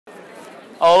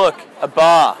Oh look, a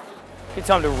bar. Good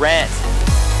time to rant.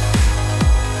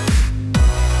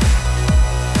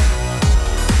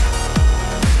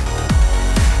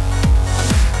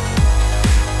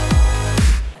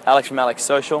 Alex from Alex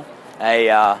Social,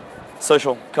 a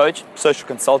social coach, social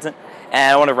consultant,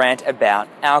 and I want to rant about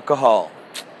alcohol.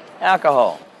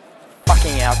 Alcohol.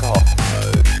 Fucking alcohol.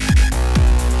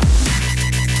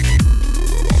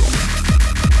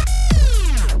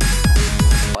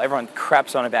 Everyone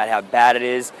craps on about how bad it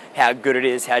is, how good it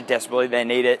is, how desperately they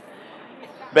need it.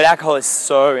 But alcohol is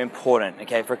so important,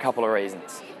 okay, for a couple of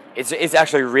reasons. It's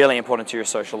actually really important to your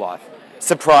social life.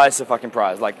 Surprise to fucking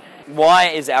prize. Like, why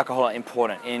is alcohol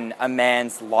important in a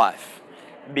man's life?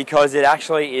 Because it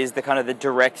actually is the kind of the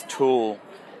direct tool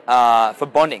for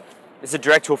bonding. It's a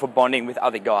direct tool for bonding with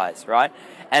other guys, right?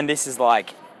 And this is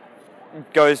like,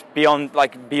 goes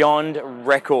beyond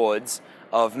records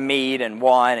of mead and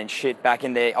wine and shit back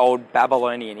in the old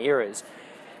Babylonian eras.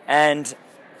 And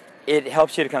it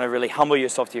helps you to kind of really humble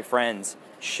yourself to your friends,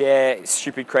 share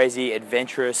stupid, crazy,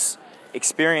 adventurous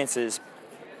experiences.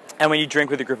 And when you drink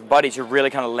with a group of buddies, you're really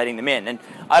kind of letting them in. And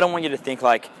I don't want you to think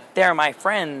like, they're my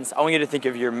friends. I want you to think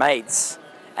of your mates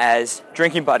as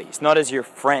drinking buddies, not as your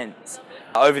friends.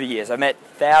 Over the years, I've met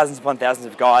thousands upon thousands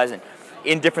of guys and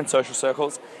in different social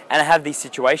circles. And I have these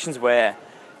situations where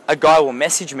a guy will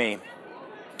message me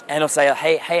and he'll say,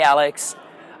 hey Alex,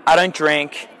 I don't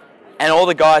drink. And all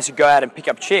the guys who go out and pick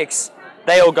up chicks,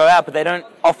 they all go out, but they don't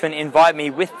often invite me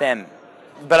with them.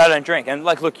 But I don't drink. And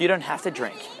like, look, you don't have to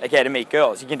drink, okay, to meet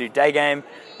girls. You can do day game,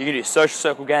 you can do social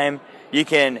circle game, you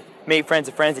can meet friends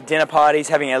of friends at dinner parties,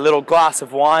 having a little glass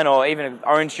of wine or even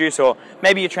orange juice, or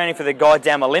maybe you're training for the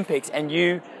goddamn Olympics and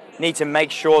you need to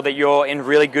make sure that you're in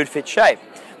really good fit shape.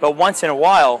 But once in a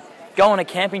while, go on a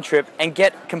camping trip and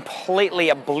get completely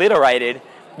obliterated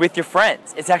with your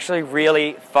friends. It's actually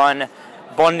really fun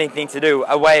bonding thing to do,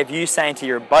 a way of you saying to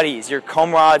your buddies, your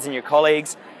comrades and your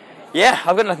colleagues, yeah,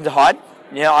 I've got nothing to hide.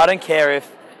 You know, I don't care if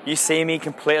you see me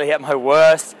completely at my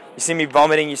worst, you see me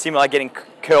vomiting, you see me like getting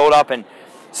curled up and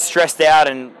stressed out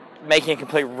and making a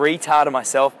complete retard of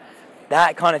myself.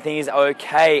 That kind of thing is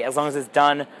okay as long as it's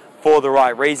done for the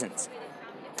right reasons.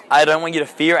 I don't want you to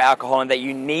fear alcohol and that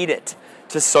you need it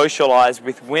to socialize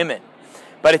with women.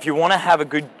 But if you want to have a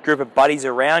good group of buddies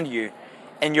around you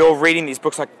and you're reading these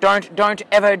books like don't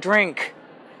ever drink,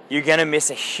 you're going to miss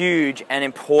a huge and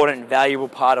important, valuable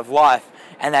part of life.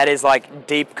 And that is like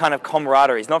deep kind of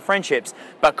camaraderies, not friendships,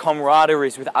 but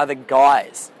camaraderies with other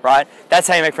guys, right? That's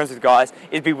how you make friends with guys,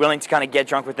 is be willing to kind of get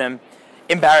drunk with them,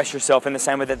 embarrass yourself in the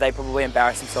same way that they probably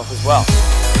embarrass themselves as well.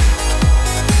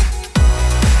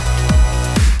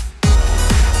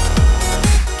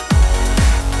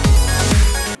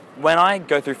 When I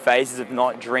go through phases of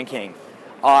not drinking,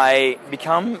 I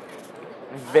become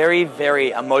very,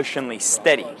 very emotionally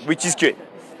steady, which is good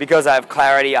because I have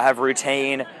clarity, I have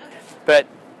routine. But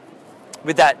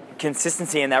with that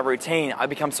consistency and that routine, I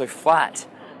become so flat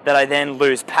that I then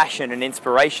lose passion and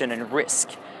inspiration and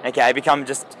risk. Okay, I become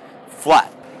just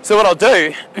flat. So what I'll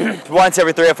do, once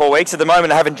every 3 or 4 weeks, at the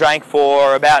moment I haven't drank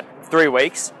for about 3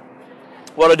 weeks,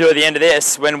 what I'll do at the end of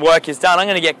this, when work is done, I'm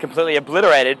going to get completely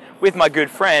obliterated with my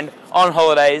good friend on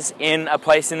holidays in a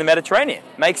place in the Mediterranean.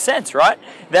 Makes sense, right?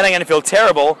 Then I'm going to feel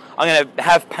terrible, I'm going to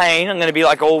have pain, I'm going to be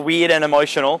like all weird and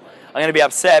emotional, I'm going to be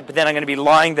upset, but then I'm going to be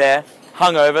lying there,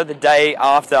 hungover, the day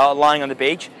after, lying on the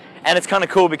beach. And it's kind of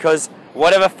cool because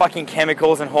whatever fucking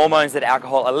chemicals and hormones that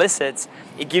alcohol elicits,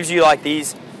 it gives you like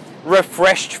these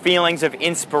refreshed feelings of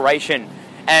inspiration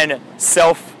and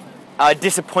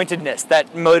self-disappointedness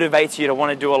that motivates you to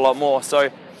want to do a lot more. So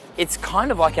it's kind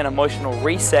of like an emotional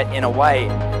reset in a way.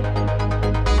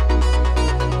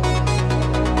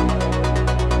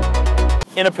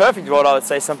 In a perfect world, I would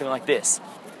say something like this.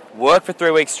 Work for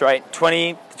 3 weeks straight,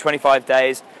 20 to 25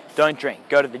 days, don't drink,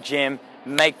 go to the gym,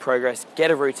 make progress,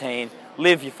 get a routine,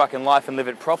 live your fucking life and live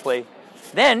it properly.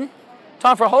 Then,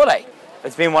 time for a holiday.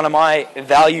 It's been one of my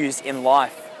values in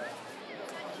life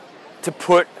to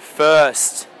put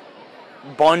first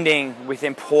bonding with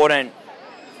important,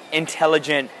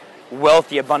 intelligent,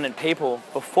 wealthy, abundant people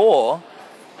before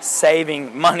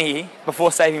saving money,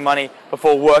 before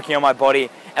working on my body,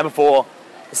 and before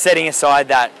setting aside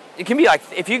that. It can be like,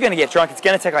 if you're going to get drunk, it's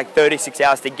going to take like 36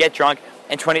 hours to get drunk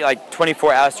and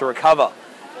 24 hours to recover.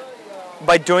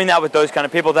 By doing that with those kind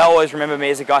of people, they'll always remember me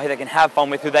as a guy who they can have fun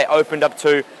with, who they opened up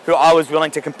to, who I was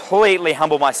willing to completely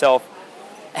humble myself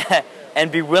and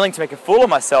be willing to make a fool of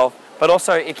myself, but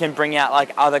also it can bring out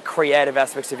like other creative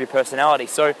aspects of your personality.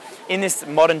 So in this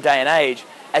modern day and age,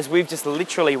 as we've just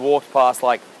literally walked past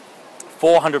like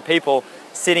 400 people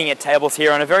sitting at tables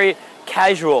here on a very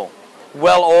casual,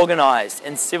 well organized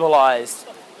and civilized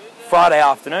Friday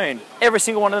afternoon, every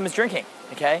single one of them is drinking,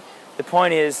 okay? The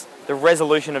point is, the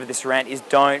resolution of this rant is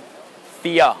don't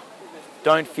fear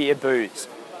booze.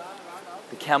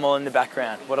 The camel in the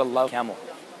background, what a lovely camel.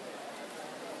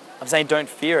 I'm saying don't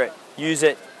fear it, use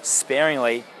it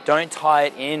sparingly. Don't tie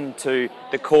it into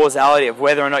the causality of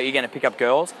whether or not you're going to pick up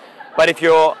girls. But if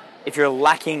you're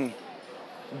lacking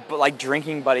like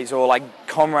drinking buddies or like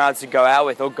comrades to go out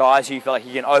with, or guys who you feel like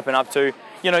you can open up to,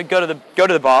 you know, go to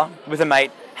the bar with a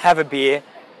mate, have a beer.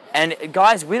 And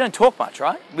guys, we don't talk much,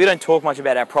 right? We don't talk much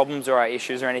about our problems or our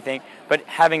issues or anything. But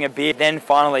having a beer, then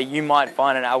finally you might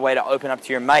find a way to open up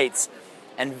to your mates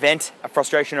and vent a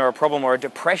frustration or a problem or a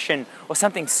depression or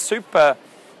something super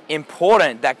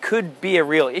important that could be a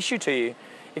real issue to you.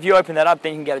 If you open that up,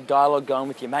 then you can get a dialogue going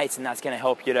with your mates, and that's going to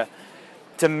help you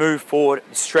to move forward,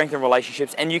 strengthen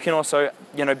relationships, and you can also,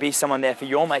 you know, be someone there for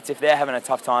your mates if they're having a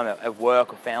tough time at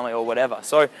work or family or whatever.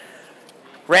 So,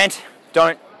 rant,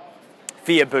 don't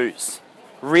fear booze.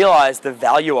 Realize the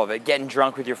value of it. Getting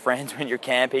drunk with your friends when you're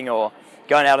camping or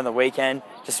going out on the weekend,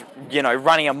 just, you know,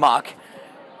 running amok.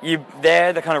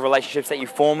 They're the kind of relationships that you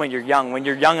form when you're young. When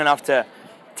you're young enough to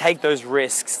take those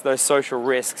risks, those social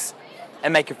risks,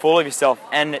 and make a fool of yourself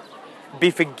and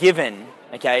be forgiven,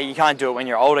 okay? You can't do it when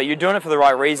you're older. You're doing it for the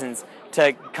right reasons,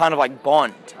 to kind of like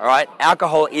bond, all right?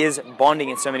 Alcohol is bonding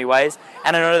in so many ways.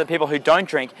 And I know that people who don't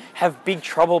drink have big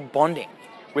trouble bonding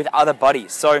with other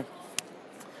buddies. So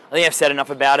I think I've said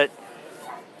enough about it.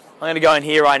 I'm going to go in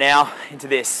here right now into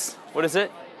this. What is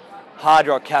it? Hard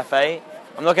Rock Cafe.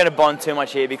 I'm not going to bond too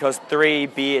much here because 3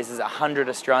 beers is 100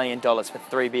 Australian dollars for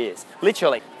 3 beers.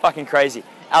 Literally, fucking crazy.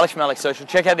 Alex from Alex Social.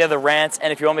 Check out the other rants,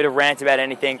 and if you want me to rant about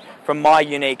anything from my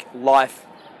unique life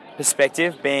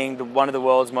perspective, being one of the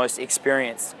world's most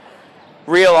experienced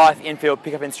real life infield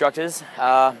pickup instructors,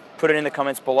 put it in the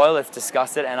comments below. Let's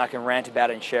discuss it, and I can rant about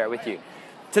it and share it with you.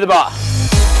 To the bar.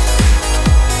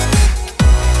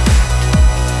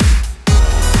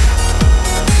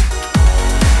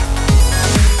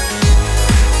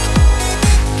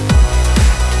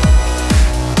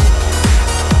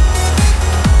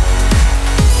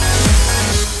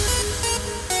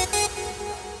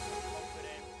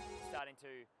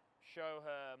 To show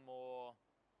her more,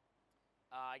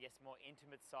 I guess, more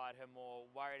intimate side, her more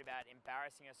worried about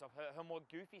embarrassing herself, her more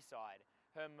goofy side,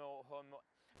 her more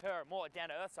down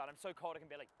to earth side. I'm so cold I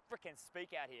can barely freaking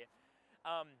speak out here.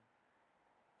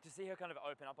 To see her kind of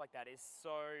open up like that is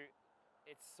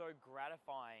it's so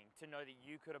gratifying to know that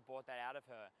you could have brought that out of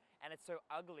her, and it's so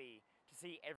ugly to see